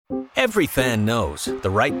Every fan knows the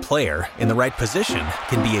right player in the right position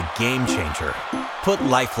can be a game changer. Put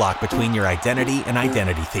LifeLock between your identity and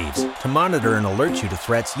identity thieves to monitor and alert you to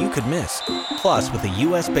threats you could miss. Plus, with a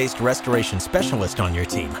U.S.-based restoration specialist on your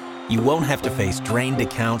team, you won't have to face drained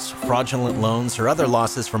accounts, fraudulent loans, or other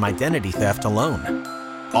losses from identity theft alone.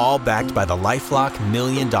 All backed by the LifeLock $1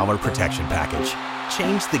 Million Protection Package.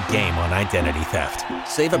 Change the game on identity theft.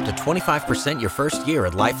 Save up to 25% your first year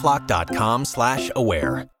at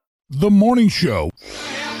LifeLock.com/aware. The Morning Show.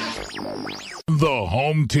 The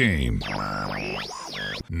home team.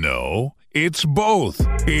 No, it's both.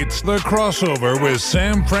 It's The Crossover with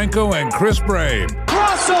Sam Franco and Chris Brame.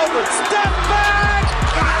 Crossover, step back!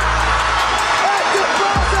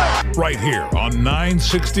 Right here on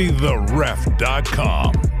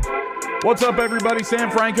 960theref.com. What's up, everybody? Sam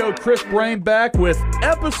Franco, Chris Brame back with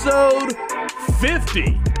episode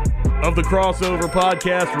 50 of the Crossover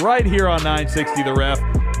Podcast right here on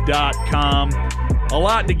 960theref.com. A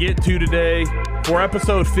lot to get to today. For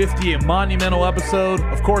episode 50, a monumental episode.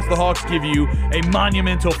 Of course, the Hawks give you a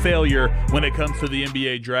monumental failure when it comes to the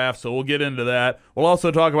NBA draft, so we'll get into that. We'll also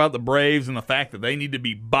talk about the Braves and the fact that they need to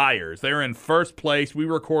be buyers. They're in first place. We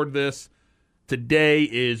record this. Today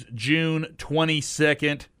is June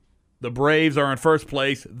 22nd. The Braves are in first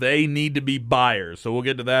place. They need to be buyers, so we'll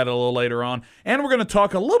get to that a little later on. And we're going to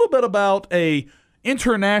talk a little bit about a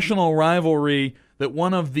international rivalry that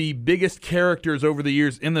one of the biggest characters over the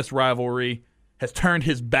years in this rivalry has turned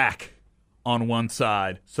his back on one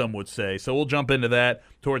side, some would say. So we'll jump into that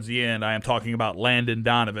towards the end. I am talking about Landon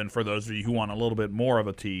Donovan for those of you who want a little bit more of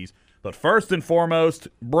a tease. But first and foremost,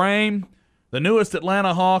 Brame, the newest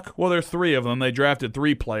Atlanta Hawk. Well, there's three of them. They drafted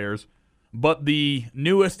three players. But the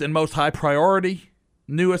newest and most high priority,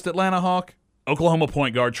 newest Atlanta Hawk, Oklahoma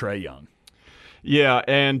point guard Trae Young. Yeah,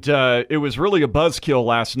 and it was really a buzzkill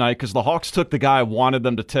last night because the Hawks took the guy I wanted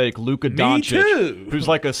them to take, Luka Doncic, who's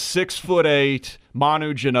like a 6'8"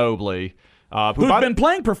 Manu Ginobili. Who's been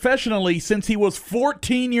playing professionally since he was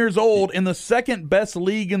 14 years old in the second best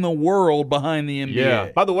league in the world behind the NBA.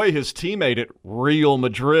 Yeah. By the way, his teammate at Real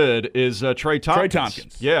Madrid is Trae Tompkins. Trae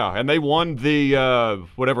Tompkins. Yeah, and they won the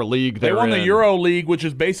whatever league they won the Euro League, which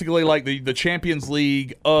is basically like the Champions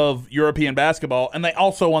League of European basketball, and they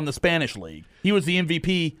also won the Spanish League. He was the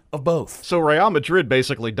MVP of both. So Real Madrid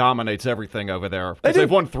basically dominates everything over there. They've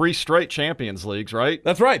won 3 straight Champions Leagues, right?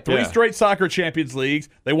 That's right. 3 straight soccer Champions Leagues.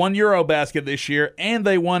 They won Eurobasket this year, and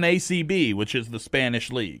they won ACB, which is the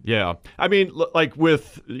Spanish league. Yeah. I mean, like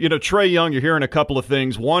with, Trae Young, you're hearing a couple of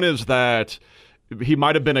things. One is that he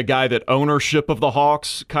might have been a guy that ownership of the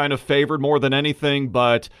Hawks kind of favored more than anything,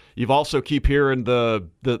 but you've also keep hearing the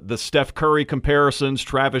Steph Curry comparisons.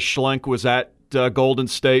 Travis Schlenk was at Golden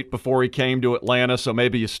State before he came to Atlanta, so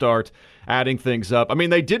maybe you start adding things up. I mean,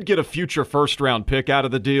 they did get a future first-round pick out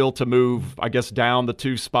of the deal to move, I guess, down the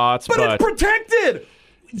 2 spots. But it's protected!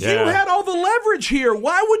 Yeah. You had all the leverage here.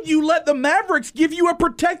 Why would you let the Mavericks give you a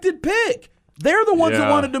protected pick? They're the ones that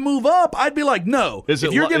wanted to move up. I'd be like, no. Is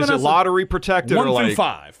it lottery protected? 1 or through like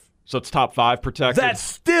 5. So it's top 5 protected? That's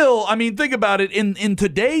still, I mean, think about it. In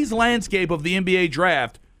today's landscape of the NBA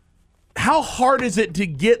draft, how hard is it to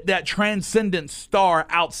get that transcendent star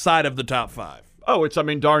outside of the top 5? Oh, it's,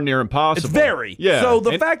 darn near impossible. It's very. Yeah. So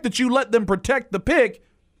the fact that you let them protect the pick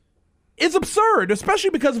is absurd, especially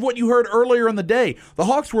because of what you heard earlier in the day. The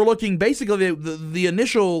Hawks were looking, basically, the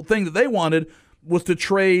initial thing that they wanted was to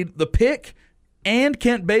trade the pick and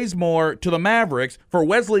Kent Bazemore to the Mavericks for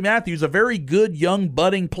Wesley Matthews, a very good young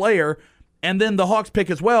budding player, and then the Hawks pick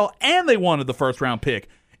as well, and they wanted the first-round pick.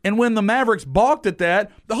 And when the Mavericks balked at that,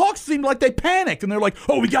 the Hawks seemed like they panicked. And they're like,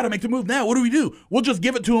 oh, we got to make the move now. What do we do? We'll just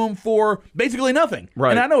give it to them for basically nothing. Right.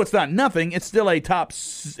 And I know it's not nothing. It's still it's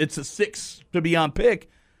a 6 to be on pick.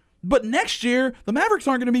 But next year, the Mavericks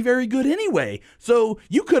aren't going to be very good anyway. So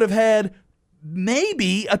you could have had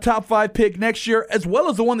maybe a top 5 pick next year as well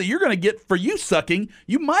as the one that you're going to get for you sucking.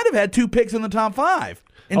 You might have had 2 picks in the top 5.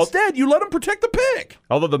 Instead, you let them protect the pick.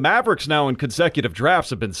 Although the Mavericks now in consecutive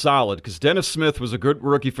drafts have been solid because Dennis Smith was a good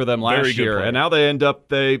rookie for them last year, and now they've got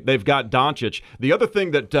Doncic. The other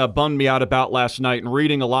thing that bummed me out about last night and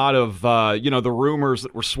reading a lot of the rumors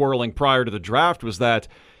that were swirling prior to the draft was that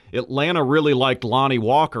Atlanta really liked Lonnie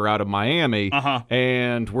Walker out of Miami,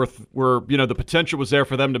 and the potential was there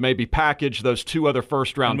for them to maybe package those 2 other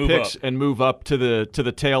first-round picks and move up to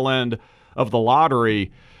the tail end of the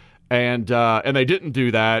lottery. And they didn't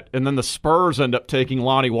do that. And then the Spurs end up taking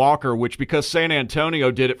Lonnie Walker, which because San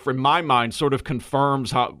Antonio did it, from my mind, sort of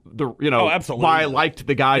confirms how why I liked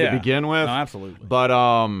the guy to begin with. No, absolutely. But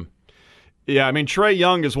Yeah, I mean, Trae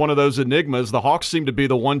Young is one of those enigmas. The Hawks seem to be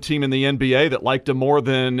the one team in the NBA that liked him more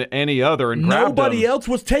than any other and grabbed him. Nobody else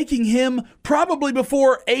was taking him probably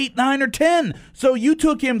before 8, 9, or 10. So you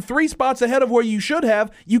took him 3 spots ahead of where you should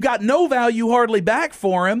have. You got no value hardly back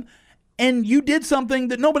for him, and you did something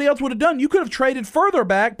that nobody else would have done. You could have traded further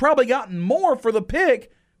back, probably gotten more for the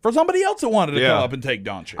pick for somebody else that wanted to come up and take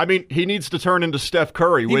Doncic. I mean, he needs to turn into Steph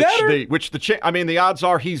Curry, the odds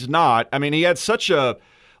are he's not. I mean, he had such an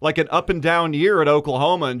up and down year at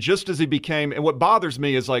Oklahoma, and just as he became, and what bothers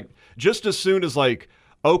me is just as soon as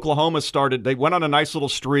Oklahoma started, they went on a nice little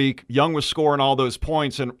streak. Young was scoring all those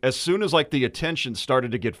points, and as soon as the attention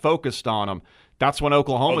started to get focused on him, that's when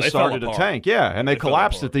Oklahoma started to tank. Yeah, and they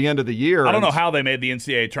collapsed at the end of the year. I don't know how they made the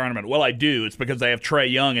NCAA tournament. Well, I do. It's because they have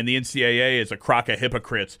Trae Young, and the NCAA is a crock of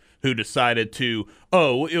hypocrites who decided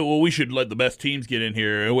we should let the best teams get in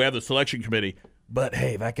here, and we have the selection committee. But,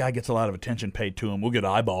 hey, that guy gets a lot of attention paid to him. We'll get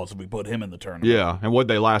eyeballs if we put him in the tournament. Yeah, and would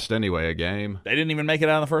they last anyway, a game? They didn't even make it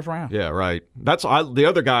out in the first round. Yeah, right. The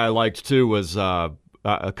other guy I liked, too, was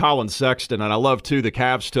Colin Sexton, and I love, too, the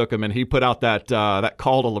Cavs took him, and he put out that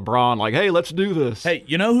call to LeBron, hey, let's do this. Hey,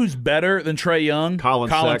 you know who's better than Trae Young? Colin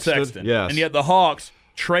Sexton. Yes. And yet the Hawks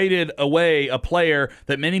traded away a player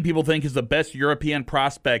that many people think is the best European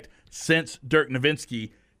prospect since Dirk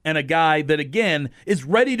Nowitzki, and a guy that, again, is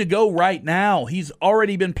ready to go right now. He's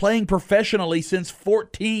already been playing professionally since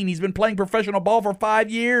 14. He's been playing professional ball for 5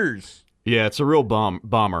 years. Yeah, it's a real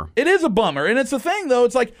bummer. It is a bummer. And it's the thing, though.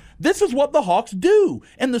 It's this is what the Hawks do.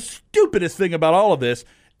 And the stupidest thing about all of this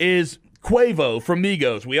is Quavo from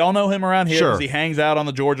Migos. We all know him around here because he hangs out on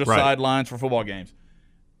the Georgia sidelines for football games.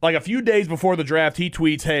 A few days before the draft, he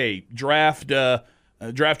tweets, hey, draft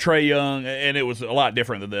Trae Young, and it was a lot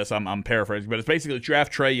different than this. I'm paraphrasing, but it's basically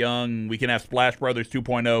draft Trae Young. We can have Splash Brothers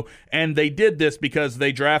 2.0. And they did this because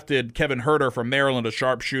they drafted Kevin Huerter from Maryland, a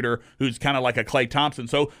sharpshooter who's kind of like a Klay Thompson.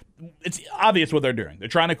 So it's obvious what they're doing. They're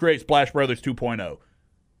trying to create Splash Brothers 2.0.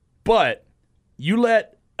 But you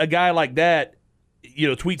let a guy like that,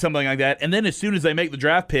 tweet something like that, and then as soon as they make the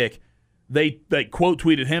draft pick, they quote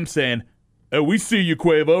tweeted him saying, "Oh, we see you,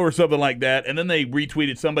 Quavo," or something like that. And then they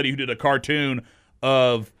retweeted somebody who did a cartoon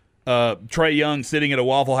of Trae Young sitting at a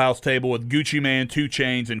Waffle House table with Gucci Mane, 2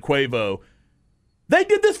 Chainz, and Quavo. They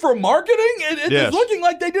did this for marketing? It's looking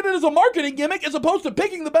like they did it as a marketing gimmick as opposed to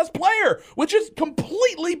picking the best player, which is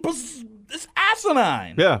completely it's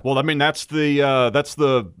asinine. Yeah, well, I mean, that's the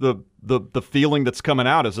feeling that's coming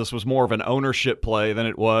out is this was more of an ownership play than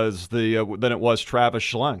it was Travis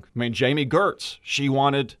Schlenk. I mean, Jamie Gertz, she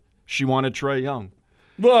wanted Trae Young.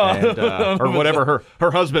 And, or whatever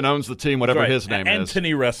her husband owns the team, whatever his name is.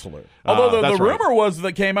 Anthony Wrestler. Although the rumor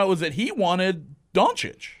that came out was that he wanted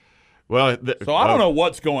Doncic. Well, so I don't know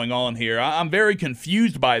what's going on here. I'm very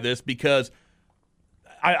confused by this because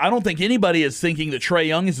I don't think anybody is thinking that Trae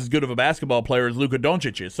Young is as good of a basketball player as Luka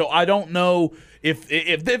Doncic is. So I don't know if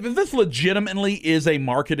this legitimately is a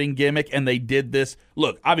marketing gimmick and they did this.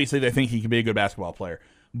 Look, obviously they think he can be a good basketball player.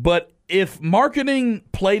 But if marketing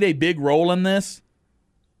played a big role in this,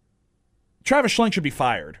 Travis Schlenk should be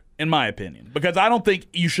fired, in my opinion, because I don't think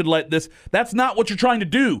you should let this. That's not what you're trying to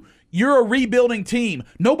do. You're a rebuilding team.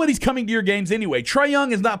 Nobody's coming to your games anyway. Trae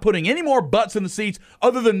Young is not putting any more butts in the seats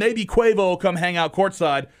other than maybe Quavo will come hang out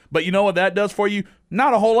courtside. But you know what that does for you?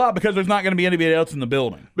 Not a whole lot because there's not going to be anybody else in the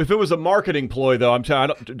building. If it was a marketing ploy, though, I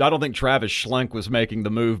don't think Travis Schlenk was making the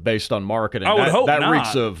move based on marketing. I would hope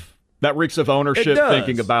not. That reeks of ownership,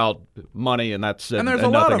 thinking about money, and there's and nothing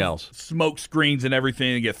lot of else. Smoke screens and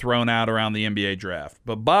everything that get thrown out around the NBA draft.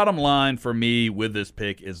 But bottom line for me with this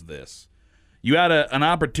pick is this. You had an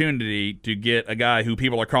opportunity to get a guy who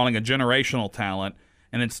people are calling a generational talent,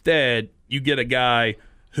 and instead you get a guy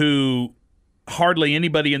who hardly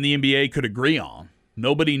anybody in the NBA could agree on.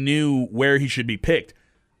 Nobody knew where he should be picked.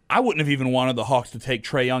 I wouldn't have even wanted the Hawks to take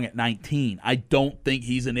Trae Young at 19. I don't think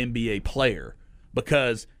he's an NBA player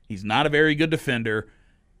because he's not a very good defender.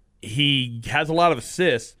 He has a lot of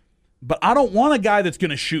assists, but I don't want a guy that's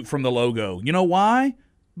going to shoot from the logo. You know why?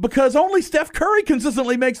 Because only Steph Curry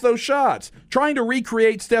consistently makes those shots. Trying to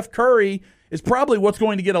recreate Steph Curry is probably what's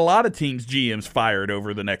going to get a lot of teams' GMs fired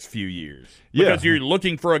over the next few years. Because you're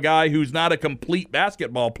looking for a guy who's not a complete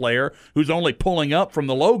basketball player, who's only pulling up from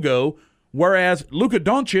the logo, whereas Luka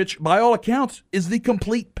Doncic, by all accounts, is the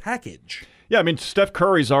complete package. Yeah, I mean, Steph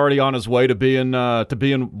Curry's already on his way to being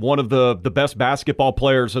one of the best basketball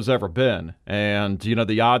players has ever been. And,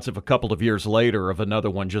 the odds of a couple of years later of another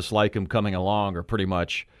one just like him coming along are pretty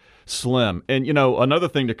much slim. And, another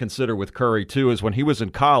thing to consider with Curry, too, is when he was in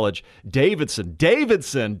college, Davidson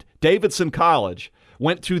College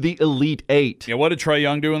went to the Elite Eight. Yeah, what did Trae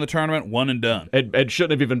Young do in the tournament? One and done. It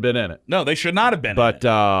shouldn't have even been in it. No, they should not have been in it.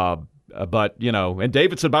 But, and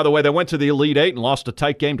Davidson, by the way, they went to the Elite Eight and lost a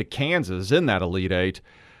tight game to Kansas in that Elite Eight.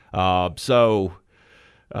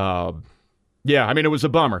 Yeah, I mean, it was a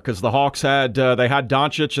bummer because the Hawks had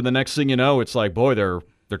Doncic, and the next thing you know, it's like, boy, they're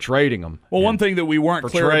trading him. Well, one thing that we weren't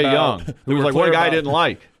clear Trae about. Young, who was like one guy I didn't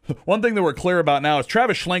like. One thing that we're clear about now is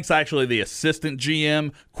Travis Schlenk's actually the assistant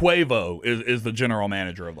GM. Quavo is the general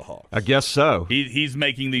manager of the Hawks. I guess so. He's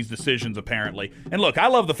making these decisions, apparently. And look, I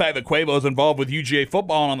love the fact that Quavo's involved with UGA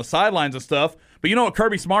football and on the sidelines and stuff, but you know what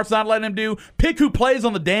Kirby Smart's not letting him do? Pick who plays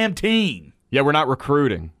on the damn team. Yeah, we're not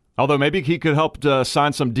recruiting. Although maybe he could help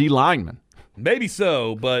sign some D linemen. Maybe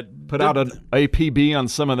so, but put out an APB on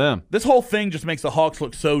some of them. This whole thing just makes the Hawks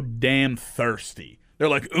look so damn thirsty. They're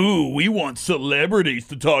like, ooh, we want celebrities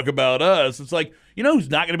to talk about us. It's like, you know who's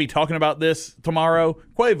not going to be talking about this tomorrow?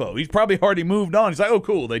 Quavo. He's probably already moved on. He's like, oh,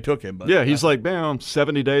 cool, they took him. But yeah, he's like, man,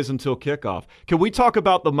 70 days until kickoff. Can we talk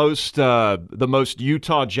about the most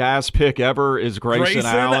Utah Jazz pick ever is Grayson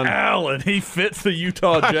Allen? He fits the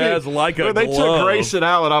Utah Jazz like a glove. They took Grayson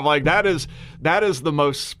Allen. I'm like, that is the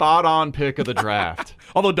most spot-on pick of the draft.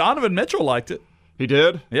 Although Donovan Mitchell liked it. He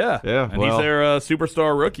did? Yeah. And he's their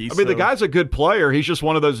superstar rookie. I mean, the guy's a good player. He's just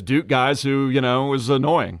one of those Duke guys who, was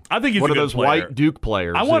annoying. I think he's one a of good those player. White Duke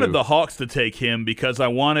players. I wanted the Hawks to take him because I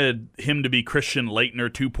wanted him to be Christian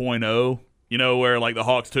Laettner 2.0. Where like the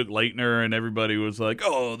Hawks took Laettner and everybody was like,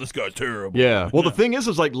 oh, this guy's terrible. Yeah. Well, the thing is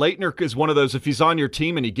like Laettner is one of those, if he's on your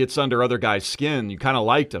team and he gets under other guys' skin, you kind of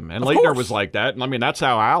liked him. And Laettner was like that. And I mean, that's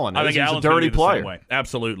how Allen is. I think he's Allen's a dirty player. Same way.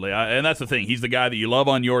 Absolutely. And that's the thing. He's the guy that you love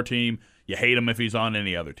on your team. You hate him if he's on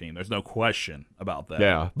any other team. There's no question about that.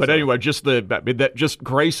 Yeah. But anyway, just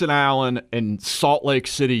Grayson Allen in Salt Lake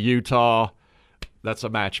City, Utah. That's a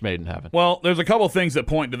match made in heaven. Well, there's a couple things that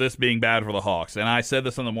point to this being bad for the Hawks. And I said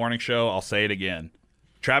this on the morning show. I'll say it again.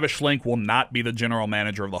 Travis Schlenk will not be the general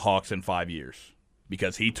manager of the Hawks in 5 years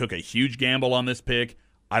because he took a huge gamble on this pick.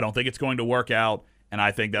 I don't think it's going to work out, and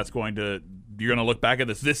I think you're going to look back at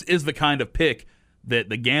this. This is the kind of pick that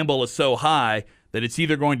the gamble is so high that it's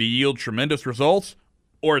either going to yield tremendous results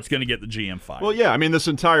or it's going to get the GM fired. Well, yeah, I mean, this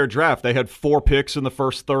entire draft, they had 4 picks in the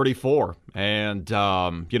first 34. And,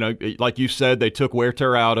 like you said, they took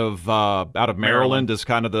Werther out of Maryland as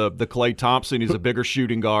kind of the Klay Thompson. He's a bigger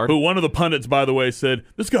shooting guard. Who one of the pundits, by the way, said,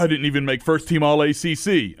 this guy didn't even make first-team All-ACC.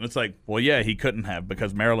 And it's like, well, yeah, he couldn't have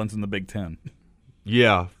because Maryland's in the Big Ten.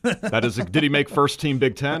 Yeah. Did he make first-team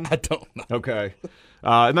Big Ten? I don't know. Okay.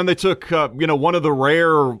 And then they took, one of the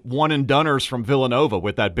rare one-and-doners from Villanova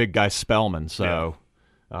with that big guy Spellman. So. Yeah.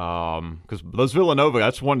 Because those Villanova,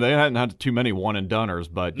 that's one they hadn't had too many one and doners,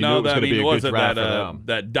 but knew it was going to be a good draft for them.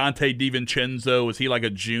 That Dante DiVincenzo, was he like a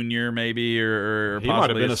junior maybe, or he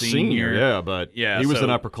possibly might have been a senior? Yeah, but he was an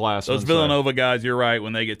upperclassman. Those Villanova guys, you're right,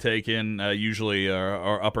 when they get taken, usually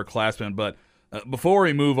are upperclassmen. But before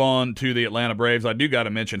we move on to the Atlanta Braves, I do got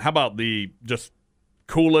to mention, how about the just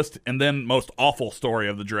coolest and then most awful story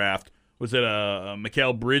of the draft? Was it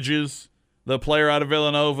Mikal Bridges? The player out of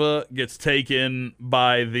Villanova gets taken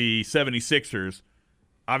by the 76ers.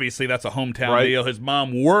 Obviously, that's a hometown deal. His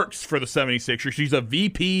mom works for the 76ers. She's a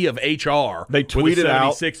VP of HR. They tweeted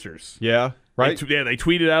out. 76ers. Yeah, right? They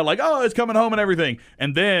tweeted out like, oh, it's coming home and everything.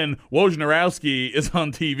 And then Wojnarowski is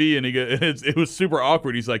on TV, and it was super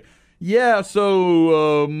awkward. He's like, yeah,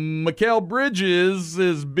 so Mikal Bridges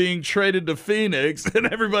is being traded to Phoenix,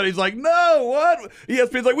 and everybody's like, no, what?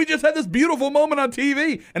 ESPN's like, we just had this beautiful moment on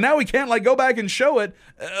TV, and now we can't go back and show it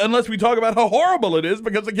unless we talk about how horrible it is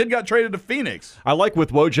because the kid got traded to Phoenix. I like with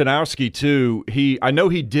Wojnarowski, too. I know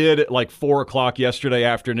he did at 4 o'clock yesterday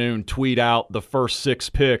afternoon tweet out the first 6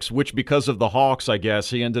 picks, which because of the Hawks, I guess,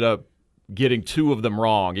 he ended up getting 2 of them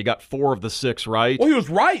wrong. He got 4 of the 6 right. Well, he was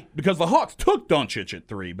right because the Hawks took Doncic at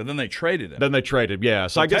 3, but then they traded him. Yeah.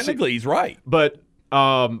 So I guess technically he's right. But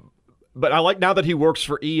I like now that he works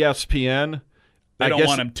for ESPN. They don't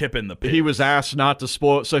want him tipping the picks. He was asked not to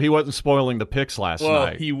spoil, so he wasn't spoiling the picks last night.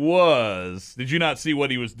 Well, he was. Did you not see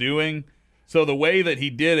what he was doing? So the way that he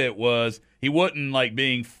did it was he wasn't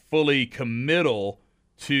being fully committal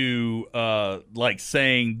to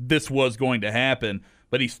saying this was going to happen.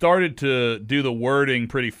 But he started to do the wording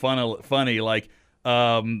pretty funny, with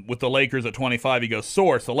the Lakers at 25. He goes,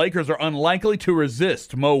 source, the Lakers are unlikely to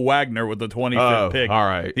resist Mo Wagner with the 25th pick. All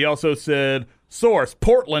right. He also said, source,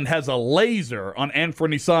 Portland has a laser on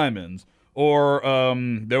Anthony Simons. Or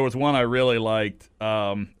there was one I really liked.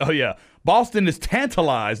 Boston is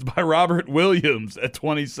tantalized by Robert Williams at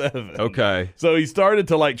 27. Okay. So he started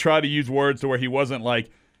to try to use words to where he wasn't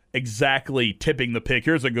exactly tipping the pick.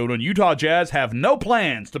 Here's a good one. Utah Jazz have no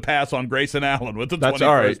plans to pass on Grayson Allen with the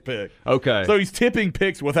 21st pick. Okay. So he's tipping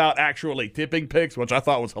picks without actually tipping picks, which I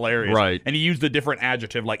thought was hilarious. Right. And he used a different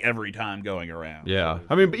adjective like every time going around. Yeah.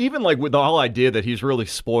 I mean, even like with the whole idea that he's really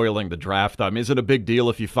spoiling the draft, I mean, is it a big deal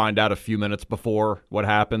if you find out a few minutes before what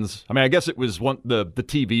happens? I mean, I guess it was the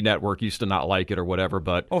TV network used to not like it or whatever,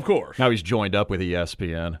 but of course. Now he's joined up with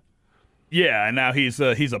ESPN. Yeah, and now he's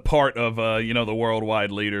a part of the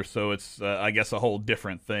worldwide leader, so it's I guess a whole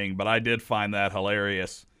different thing. But I did find that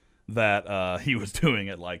hilarious that he was doing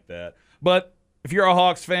it like that. But if you're a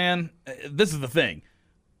Hawks fan, this is the thing: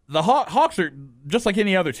 the Hawks are just like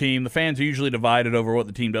any other team. The fans are usually divided over what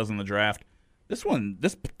the team does in the draft.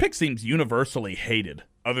 This pick seems universally hated,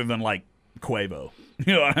 other than like Quavo.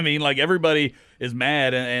 You know what I mean? Like everybody is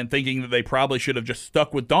mad and thinking that they probably should have just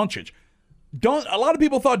stuck with Doncic. A lot of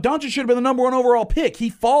people thought Doncic should have been the number 1 overall pick. He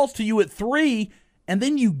falls to you at 3, and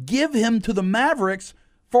then you give him to the Mavericks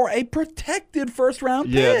for a protected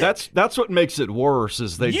first-round pick. Yeah, that's what makes it worse.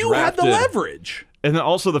 Is they you had the leverage, and then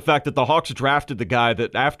also the fact that the Hawks drafted the guy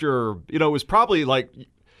that after it was probably like.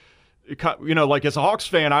 Like as a Hawks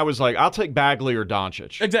fan, I was like, I'll take Bagley or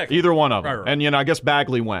Doncic. Exactly. Either one of them. Right. And, I guess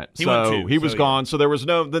Bagley went. He went too, he was gone. So there was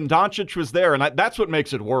then Doncic was there. And that's what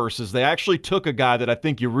makes it worse is they actually took a guy that I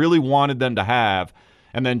think you really wanted them to have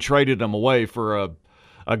and then traded him away for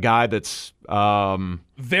a guy that's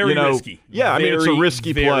very risky. Yeah, I mean, it's a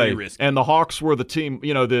risky play. Risky. And the Hawks were the team,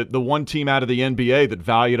 the one team out of the NBA that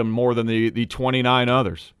valued him more than the 29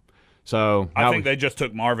 others. So I think they just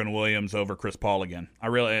took Marvin Williams over Chris Paul again.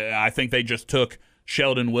 I think they just took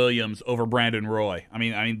Sheldon Williams over Brandon Roy. I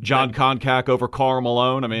mean John Koncak over Karl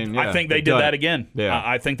Malone. I mean, yeah, I think they did that again. Yeah.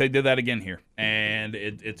 I think they did that again here, and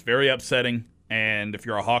it's very upsetting. And if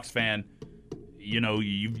you're a Hawks fan,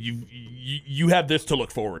 you have this to look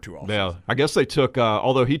forward to also. Yeah, I guess they took,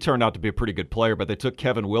 although he turned out to be a pretty good player, but they took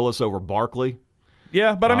Kevin Willis over Barkley.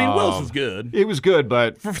 Yeah, but I mean, Willis is good. He was good,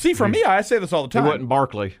 but for me, I say this all the time. He wasn't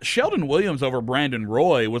Barkley. Sheldon Williams over Brandon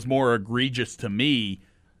Roy was more egregious to me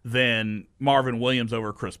than Marvin Williams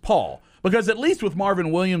over Chris Paul. Because at least with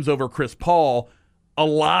Marvin Williams over Chris Paul, a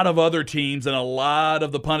lot of other teams and a lot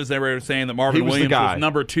of the pundits were saying that Marvin Williams was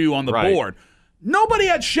number 2 on the board. Nobody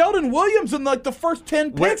had Sheldon Williams in like the first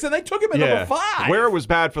 10 picks, and they took him at number 5. Where it was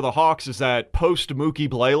bad for the Hawks is that post Mookie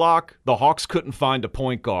Blaylock, the Hawks couldn't find a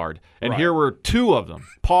point guard. And here were 2 of them,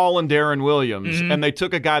 Paul and Darren Williams, and they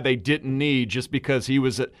took a guy they didn't need just because he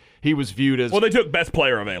was viewed as... Well, they took best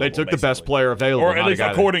player available. They took the best player available. Or at least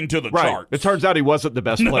according to the charts. It turns out he wasn't the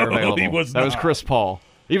best player available. He was not. That was Chris Paul.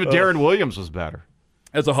 Even Darren Williams was better.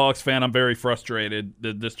 As a Hawks fan, I'm very frustrated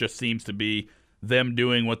that this just seems to be them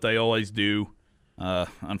doing what they always do.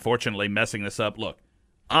 Unfortunately, messing this up. Look,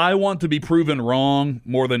 I want to be proven wrong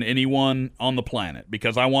more than anyone on the planet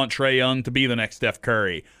because I want Trae Young to be the next Steph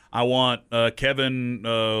Curry. I want Kevin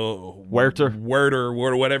Werther,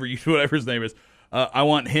 whatever his name is. I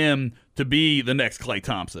want him to be the next Klay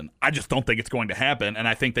Thompson. I just don't think it's going to happen, and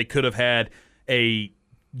I think they could have had a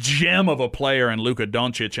gem of a player in Luka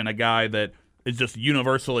Doncic and a guy that is just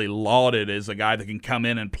universally lauded as a guy that can come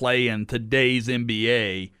in and play in today's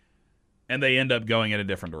NBA. And they end up going in a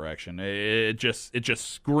different direction. It just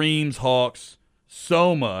screams Hawks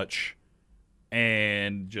so much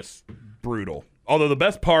and just brutal. Although the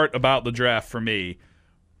best part about the draft for me,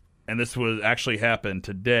 and this actually happened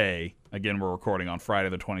today, again, we're recording on Friday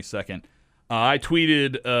the 22nd, I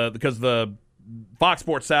tweeted, because the Fox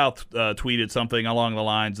Sports South tweeted something along the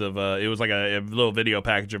lines of, it was like a little video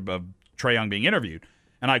package of Trae Young being interviewed.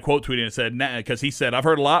 And I quote tweeted and said, because he said, I've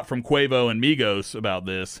heard a lot from Quavo and Migos about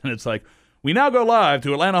this. And it's like, we now go live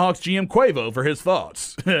to Atlanta Hawks GM Quavo for his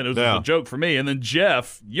thoughts. And it was a joke for me. And then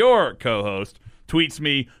Jeff, your co-host, tweets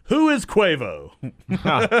me, who is Quavo?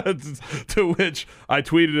 To which I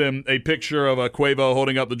tweeted him a picture of a Quavo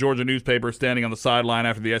holding up the Georgia newspaper standing on the sideline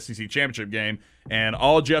after the SEC championship game. And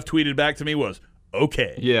all Jeff tweeted back to me was,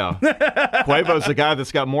 okay. Yeah. Quavo's the guy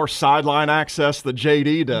that's got more sideline access than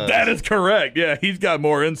JD does. That is correct. Yeah, he's got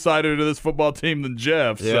more insider to this football team than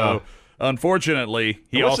Jeff. Yeah. So, unfortunately,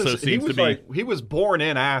 he also seems to be... he was born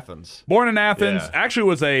in Athens. Born in Athens. Yeah. Actually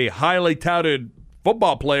was a highly touted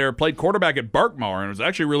football player, played quarterback at Berkmar, and was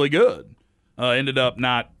actually really good. Ended up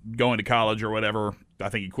not going to college or whatever. I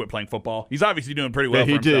think he quit playing football. He's obviously doing pretty well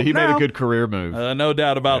for himself. He did. He made a good career move. No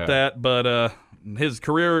doubt about that, but... his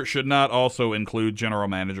career should not also include general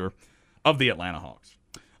manager of the Atlanta Hawks.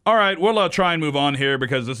 All right, we'll try and move on here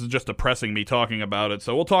because this is just depressing me talking about it.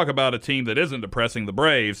 So we'll talk about a team that isn't depressing, the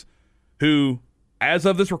Braves, who, as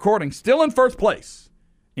of this recording, still in first place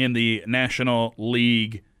in the National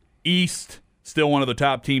League East. Still one of the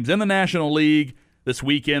top teams in the National League. This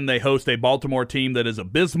weekend they host a Baltimore team that is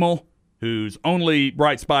abysmal, whose only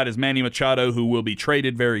bright spot is Manny Machado, who will be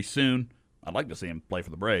traded very soon. I'd like to see him play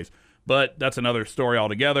for the Braves, but that's another story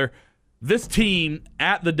altogether. This team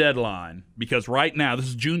at the deadline, because right now, this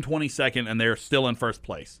is June 22nd, and they're still in first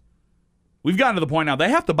place. We've gotten to the point now they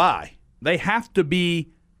have to buy. They have to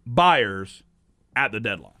be buyers at the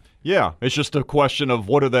deadline. Yeah, it's just a question of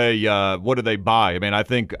what do they buy. I mean, I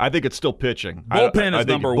think it's still pitching. Bullpen is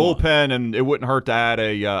number one. Bullpen, and it wouldn't hurt to add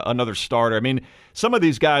another starter. I mean, some of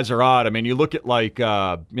these guys are odd. I mean, you look at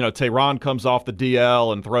Tehran comes off the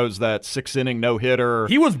DL and throws that 6-inning no-hitter.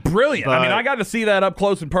 He was brilliant. I mean, I got to see that up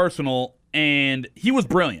close and personal, and he was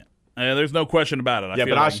brilliant. There's no question about it.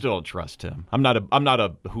 I still don't trust him. I'm not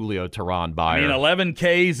a Julio Tehran buyer. I mean, 11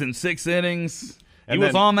 Ks in 6 innings. He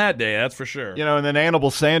was on that day, that's for sure. And then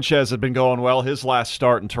Anibal Sanchez had been going well. His last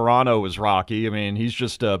start in Toronto was rocky. I mean, he's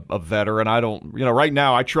just a veteran. I don't, right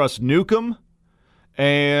now I trust Newcomb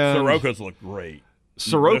and Soroka's looked great.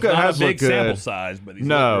 Soroka has a big looked good. Sample size, but he's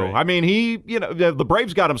looked great. I mean, the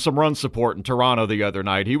Braves got him some run support in Toronto the other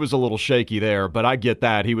night. He was a little shaky there, but I get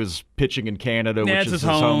that. He was pitching in Canada, which is his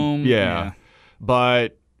home. Yeah.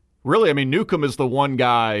 But really, I mean, Newcomb is the one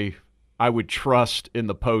guy I would trust in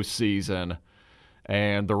the postseason.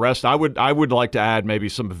 And the rest, I would like to add maybe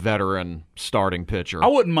some veteran starting pitcher. I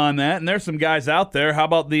wouldn't mind that. And there's some guys out there. How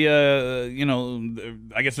about the,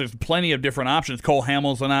 I guess there's plenty of different options. Cole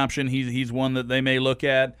Hamels an option. He's one that they may look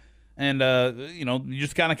at. And, you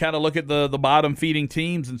just kind of look at the bottom feeding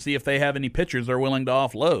teams and see if they have any pitchers they're willing to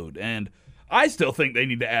offload. And I still think they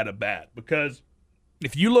need to add a bat because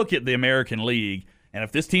if you look at the American League, and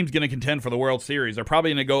if this team's going to contend for the World Series, they're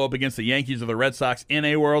probably going to go up against the Yankees or the Red Sox in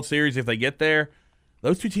a World Series if they get there.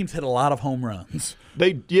 Those two teams hit a lot of home runs.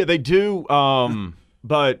 They do.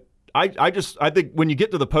 But I think when you get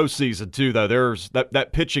to the postseason too, though, there's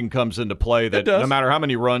that pitching comes into play. That no matter how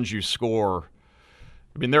many runs you score,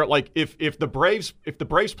 I mean, they're like if the Braves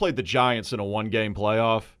played the Giants in a 1-game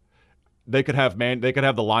playoff, they could have the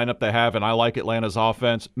lineup they have, and I like Atlanta's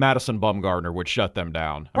offense. Madison Bumgarner would shut them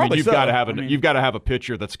down. I mean, you've got to have a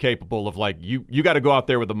pitcher that's capable of you got to go out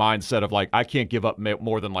there with the mindset of I can't give up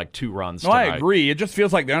more than 2 runs. No, I agree. It just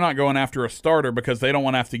feels like they're not going after a starter because they don't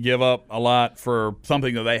want to have to give up a lot for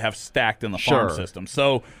something that they have stacked in the farm system.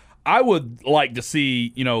 So I would like to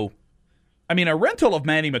see, a rental of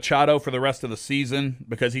Manny Machado for the rest of the season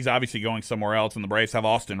because he's obviously going somewhere else, and the Braves have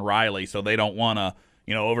Austin Riley, so they don't want to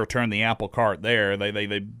overturn the apple cart there.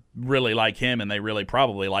 They really like him, and they really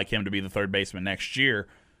probably like him to be the third baseman next year.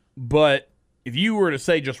 But if you were to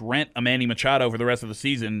say just rent a Manny Machado for the rest of the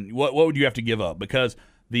season, what would you have to give up? Because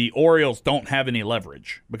the Orioles don't have any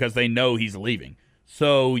leverage because they know he's leaving.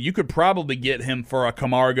 So you could probably get him for a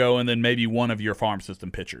Camargo and then maybe one of your farm system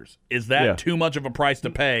pitchers. Is that too much of a price to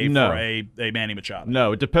pay for a Manny Machado?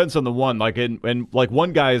 No, it depends on the one.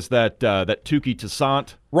 One guy is that Tuki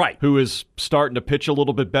Toussaint, right, who is starting to pitch a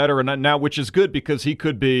little bit better, and now which is good because he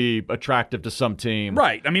could be attractive to some team.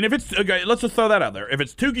 Right. I mean, if it's let's just throw that out there. If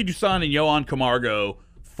it's Tuki Toussaint and Yohan Camargo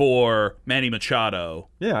for Manny Machado,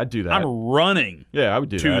 I'd do that. I'm running I would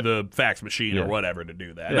do to that. the fax machine or whatever to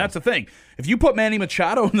do that. And that's the thing. If you put Manny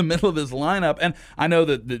Machado in the middle of this lineup, and I know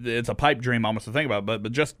that it's a pipe dream almost to think about,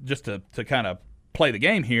 but just to kind of play the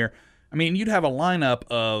game here, I mean, you'd have a lineup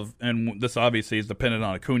of, and this obviously is dependent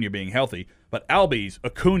on Acuna being healthy, but Albies,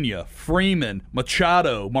 Acuna, Freeman,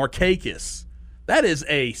 Machado, Markakis. That is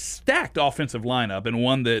a stacked offensive lineup, and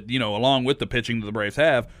one that, along with the pitching that the Braves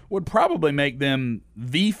have, would probably make them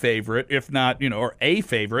the favorite, if not, or a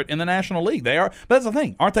favorite in the National League. They are, but that's the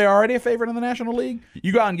thing. Aren't they already a favorite in the National League?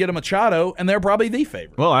 You go out and get a Machado, and they're probably the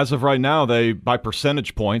favorite. Well, as of right now, they, by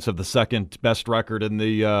percentage points, have the second best record in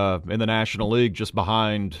the National League, just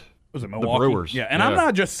behind was it Milwaukee? The Brewers. Yeah, and I'm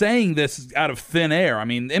not just saying this out of thin air. I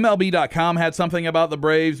mean, MLB.com had something about the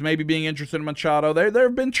Braves maybe being interested in Machado. There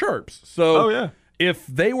have been chirps. So if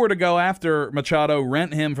they were to go after Machado,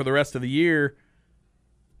 rent him for the rest of the year,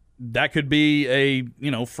 that could be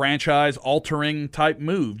a franchise-altering type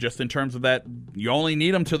move just in terms of that you only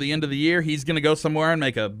need him till the end of the year. He's going to go somewhere and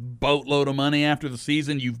make a boatload of money after the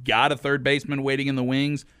season. You've got a third baseman waiting in the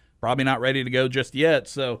wings, probably not ready to go just yet.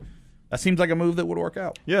 So that seems like a move that would work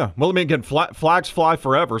out. Yeah. Well, I mean, again, flags fly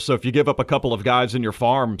forever. So if you give up a couple of guys in your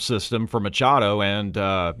farm system for Machado and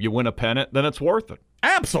you win a pennant, then it's worth it.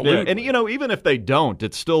 Absolutely. Yeah. And, even if they don't,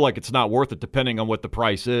 it's still it's not worth it depending on what the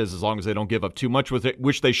price is, as long as they don't give up too much with it,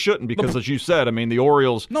 which they shouldn't because, as you said, I mean, the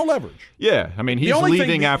Orioles. No leverage. Yeah. I mean, he's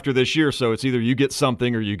leaving after this year, so it's either you get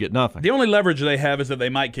something or you get nothing. The only leverage they have is that they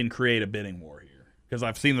can create a bidding war here because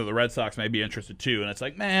I've seen that the Red Sox may be interested too, and it's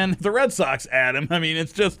like, man, if the Red Sox add him, I mean,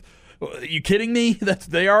 it's just. Are you kidding me?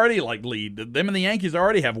 They already lead. Them and the Yankees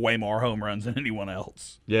already have way more home runs than anyone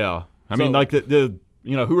else. Yeah. I mean,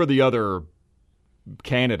 who are the other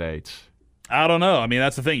candidates? I don't know. I mean,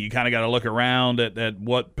 that's the thing. You kind of got to look around at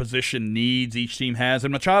what position needs each team has.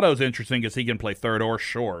 And Machado's interesting because he can play third or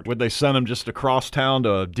short. Would they send him just across town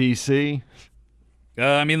to D.C.?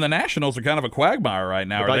 I mean, the Nationals are kind of a quagmire right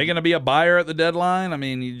now. Are they going to be a buyer at the deadline? I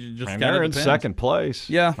mean, you just kind of they're in second place.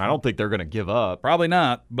 Yeah. I don't think they're going to give up. Probably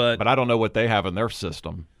not. But I don't know what they have in their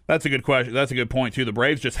system. That's a good question. That's a good point, too. The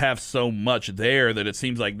Braves just have so much there that it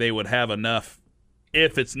seems like they would have enough,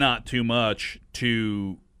 if it's not too much,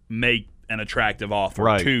 to make an attractive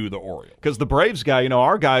offer to the Orioles. Because the Braves guy,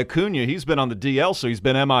 our guy Acuna, he's been on the DL, so he's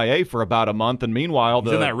been MIA for about a month. And meanwhile,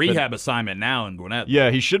 he's in that rehab assignment now in Gwinnett. Yeah,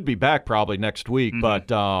 he should be back probably next week.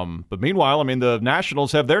 Mm-hmm. But meanwhile, I mean, the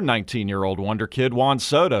Nationals have their 19-year-old wonder kid Juan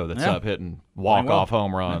Soto that's up hitting walk-off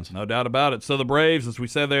home runs. No doubt about it. So the Braves, as we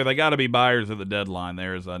said there, they got to be buyers at the deadline.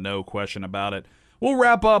 There's no question about it. We'll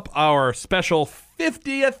wrap up our special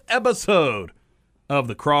 50th episode of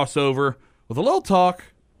the Crossover with a little talk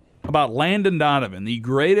about Landon Donovan, the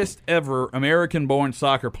greatest ever American-born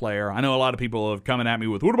soccer player. I know a lot of people have coming at me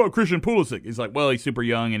with, what about Christian Pulisic? He's like, well, he's super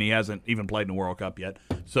young and he hasn't even played in the World Cup yet.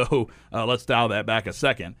 So let's dial that back a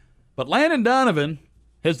second. But Landon Donovan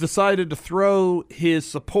has decided to throw his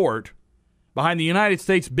support behind the United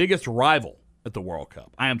States' biggest rival at the World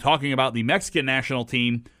Cup. I am talking about the Mexican national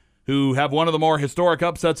team, who have one of the more historic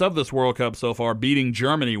upsets of this World Cup so far, beating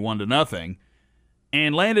Germany 1-0.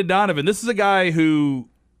 And Landon Donovan, this is a guy who,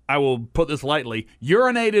 I will put this lightly,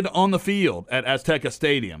 urinated on the field at Azteca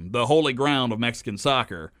Stadium, the holy ground of Mexican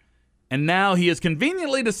soccer. And now he has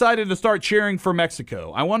conveniently decided to start cheering for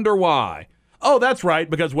Mexico. I wonder why. Oh, that's right,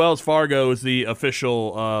 because Wells Fargo is the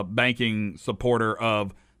official banking supporter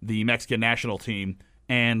of the Mexican national team.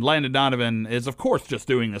 And Landon Donovan is, of course, just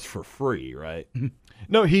doing this for free, right?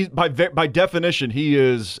 No, he by definition, he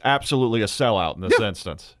is absolutely a sellout in this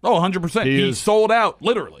instance. Oh, 100%. He's sold out,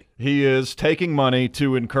 literally. He is taking money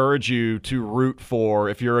to encourage you to root for,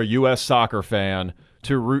 if you're a U.S. soccer fan,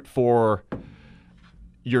 to root for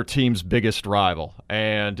your team's biggest rival.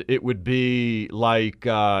 And it would be like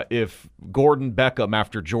if Gordon Beckham,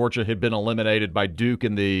 after Georgia had been eliminated by Duke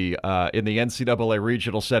in the NCAA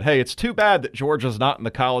regional, said, hey, it's too bad that Georgia's not in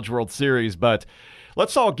the College World Series, but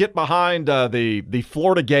let's all get behind the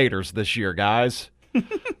Florida Gators this year, guys.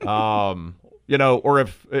 Or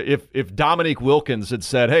if Dominique Wilkins had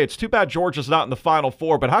said, hey, it's too bad Georgia's not in the Final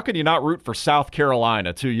Four, but how can you not root for South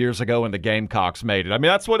Carolina 2 years ago when the Gamecocks made it? I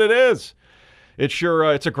mean, that's what it is. It's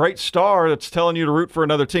it's a great star that's telling you to root for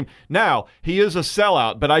another team. Now, he is a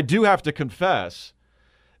sellout, but I do have to confess,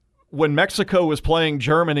 when Mexico was playing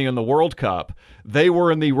Germany in the World Cup, they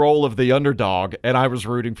were in the role of the underdog, and I was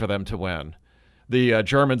rooting for them to win. The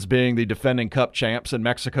Germans being the defending cup champs and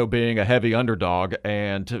Mexico being a heavy underdog,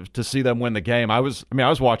 and to see them win the game, I was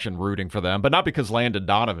watching rooting for them, but not because Landon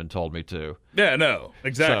Donovan told me to. Yeah, no,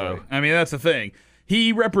 exactly. So, I mean, that's the thing.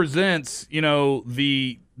 He represents,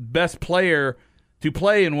 the best player to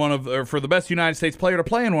play in for the best United States player to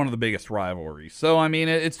play in one of the biggest rivalries. So, I mean,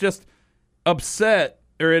 it's just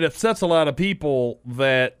it upsets a lot of people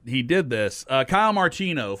that he did this. Kyle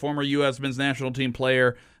Martino, former U.S. men's national team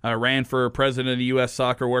player, ran for president of U.S.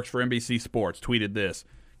 Soccer, works for NBC Sports, tweeted this.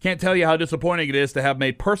 Can't tell you how disappointing it is to have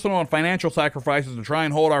made personal and financial sacrifices to try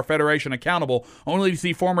and hold our federation accountable, only to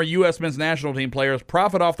see former U.S. men's national team players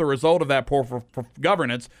profit off the result of that poor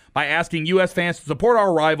governance by asking U.S. fans to support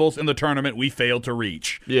our rivals in the tournament we failed to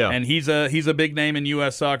reach. Yeah. And he's a big name in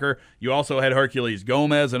U.S. soccer. You also had Herculez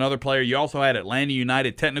Gomez, another player. You also had Atlanta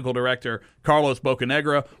United technical director Carlos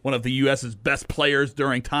Bocanegra, one of the U.S.'s best players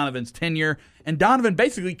during Donovan's tenure. And Donovan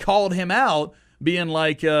basically called him out, being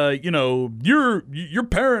like, your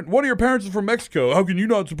parent, one of your parents is from Mexico. How can you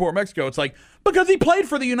not support Mexico? It's like, because he played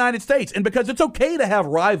for the United States and because it's okay to have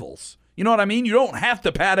rivals. You know what I mean? You don't have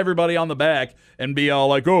to pat everybody on the back and be all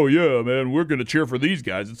like, oh, yeah, man, we're going to cheer for these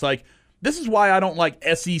guys. It's like, this is why I don't like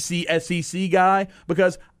SEC guy,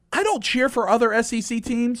 because I don't cheer for other SEC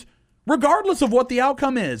teams regardless of what the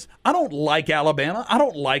outcome is. I don't like Alabama. I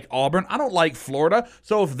don't like Auburn. I don't like Florida.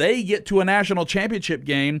 So if they get to a national championship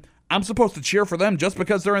game, I'm supposed to cheer for them just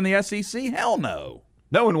because they're in the SEC? Hell no.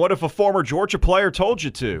 No, and what if a former Georgia player told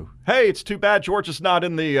you to? Hey, it's too bad Georgia's not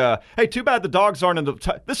in the hey, too bad the Dogs aren't in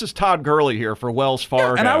the this is Todd Gurley here for Wells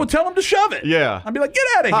Fargo. Yeah, and I would tell him to shove it. Yeah. I'd be like, get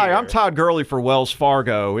out of here. Hi, I'm Todd Gurley for Wells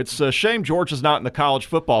Fargo. It's a shame Georgia's not in the college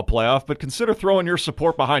football playoff, but consider throwing your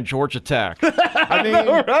support behind Georgia Tech. I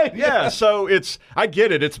mean, right? Yeah, so I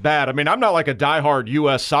get it, it's bad. I mean, I'm not like a diehard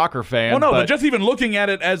U.S. soccer fan. Well, no, but just even looking at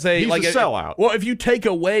it as he's a sellout. Well, if you take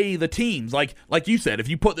away the teams, like you said, if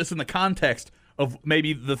you put this in the context of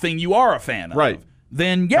maybe the thing you are a fan of, right?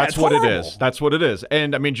 Then yeah, that's what it is. That's what it is.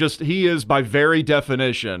 And I mean, he is by very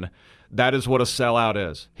definition, that is what a sellout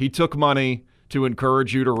is. He took money to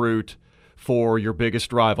encourage you to root for your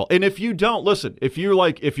biggest rival. And if you don't, listen, if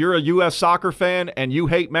you're a U.S. soccer fan and you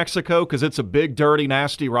hate Mexico because it's a big, dirty,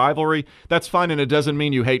 nasty rivalry, that's fine, and it doesn't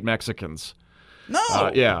mean you hate Mexicans.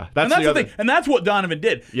 No. Yeah. That's the thing. And that's what Donovan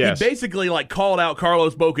did. Yes. He basically called out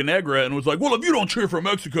Carlos Bocanegra and was like, well, if you don't cheer for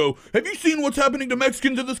Mexico, have you seen what's happening to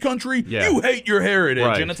Mexicans in this country? Yeah. You hate your heritage.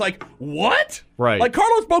 Right. And it's like, what? Right. Like,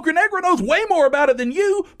 Carlos Bocanegra knows way more about it than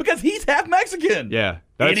you because he's half Mexican. Yeah.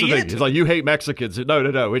 That's Idiot. the thing. It's like, you hate Mexicans.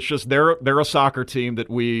 No. It's just they're a soccer team that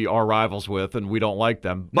we are rivals with, and we don't like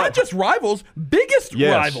them. Not just rivals, biggest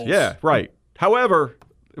rivals. Yeah, right. However,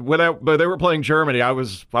 when they were playing Germany, I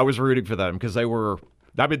was rooting for them because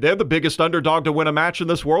they're the biggest underdog to win a match in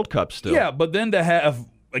this World Cup still. Yeah, but then to have,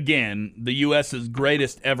 again, the U.S.'s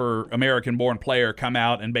greatest ever American-born player come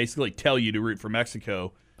out and basically tell you to root for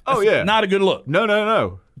Mexico. Not a good look.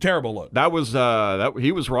 No. Terrible look. That was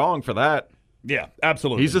he was wrong for that. Yeah,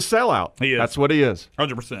 absolutely. He's a sellout. He is. That's what he is.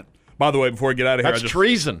 100%. By the way, before we get out of here, that's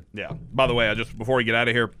treason. Yeah. By the way, before we get out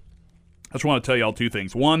of here, I just want to tell y'all two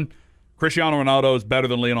things. One, Cristiano Ronaldo is better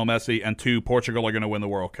than Lionel Messi, and two, Portugal are going to win the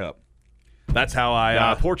World Cup. That's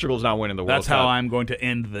how Portugal's not winning the World Cup. That's how I'm going to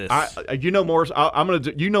end this. You know more.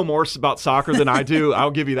 You know more about soccer than I do.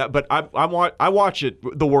 I'll give you that. But I watch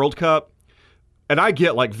it, the World Cup, and I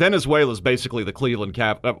get Venezuela's basically the Cleveland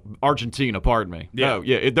Argentina. Pardon me. Yeah. No,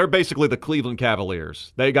 yeah, they're basically the Cleveland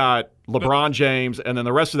Cavaliers. They got LeBron James, and then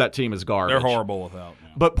the rest of that team is garbage. They're horrible without. Yeah.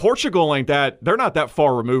 But Portugal ain't that. They're not that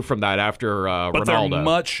far removed from that after Ronaldo. But they're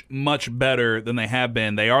much, much better than they have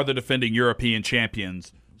been. They are the defending European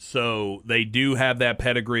champions. So they do have that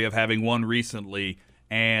pedigree of having won recently,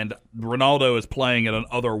 and Ronaldo is playing at an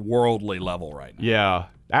otherworldly level right now. Yeah.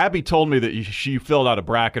 Abby told me that she filled out a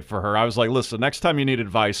bracket for her. I was like, listen, next time you need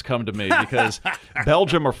advice, come to me because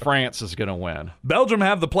Belgium or France is going to win. Belgium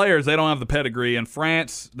have the players. They don't have the pedigree. And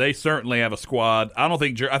France, they certainly have a squad. I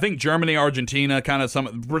think Germany, Argentina,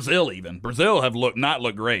 Brazil even. Brazil have not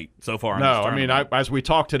looked great so far. No, I mean, as we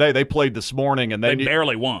talked today, they played this morning. And they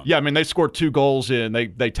barely won. Yeah, I mean, they scored 2 goals in.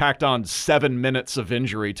 They tacked on 7 minutes of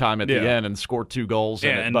injury time at the end and scored 2 goals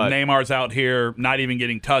in it. And Neymar's out here not even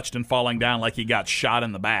getting touched and falling down like he got shot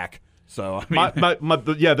in the back. So I mean,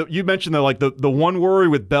 you mentioned that the one worry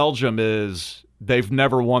with Belgium is they've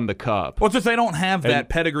never won the cup. Well, it's just they don't have that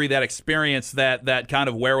pedigree, that experience, that kind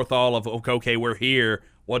of wherewithal of okay, we're here.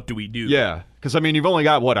 What do we do? Yeah, because I mean, you've only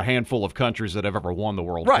got a handful of countries that have ever won the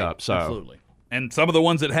World Cup. So absolutely, and some of the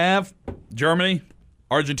ones that have, Germany,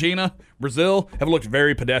 Argentina, Brazil, have looked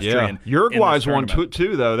very pedestrian. Yeah. Uruguay's won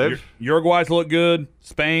too, though. Uruguay's looked good.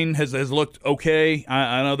 Spain has looked okay.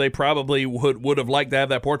 I know they probably would have liked to have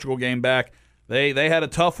that Portugal game back. They had a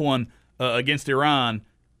tough one against Iran.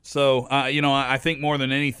 So, I think more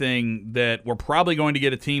than anything that we're probably going to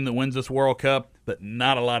get a team that wins this World Cup that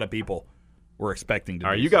not a lot of people were expecting to do.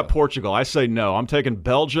 All right, you got Portugal. I say no. I'm taking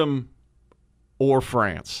Belgium or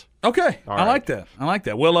France. Okay, I like that.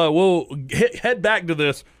 We'll head back to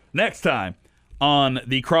this next time on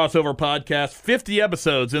the Crossover Podcast. 50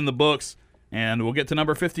 episodes in the books, and we'll get to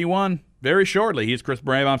number 51 very shortly. He's Chris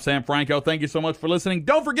Brame. I'm Sam Franco. Thank you so much for listening.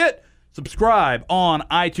 Don't forget, subscribe on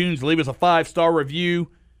iTunes. Leave us a 5-star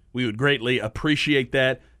review. We would greatly appreciate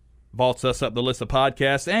that. Vaults us up the list of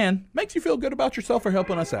podcasts and makes you feel good about yourself for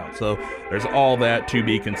helping us out. So there's all that to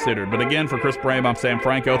be considered. But again, for Chris Brame, I'm Sam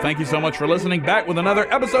Franco. Thank you so much for listening. Back with another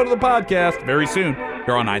episode of the podcast very soon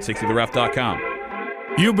here on 960theref.com.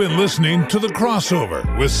 You've been listening to The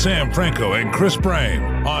Crossover with Sam Franco and Chris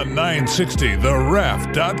Brame on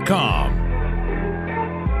 960theref.com.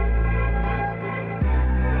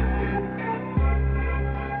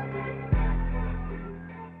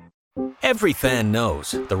 Every fan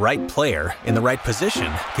knows the right player in the right position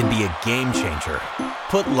can be a game changer.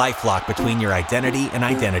 Put LifeLock between your identity and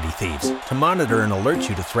identity thieves to monitor and alert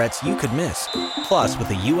you to threats you could miss. Plus, with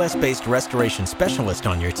a U.S.-based restoration specialist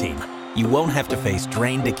on your team, you won't have to face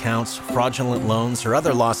drained accounts, fraudulent loans, or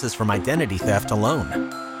other losses from identity theft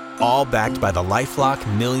alone. All backed by the LifeLock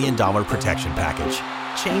 $1 Million Protection Package.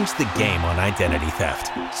 Change the game on identity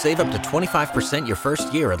theft. Save up to 25% your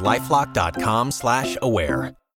first year at LifeLock.com/aware.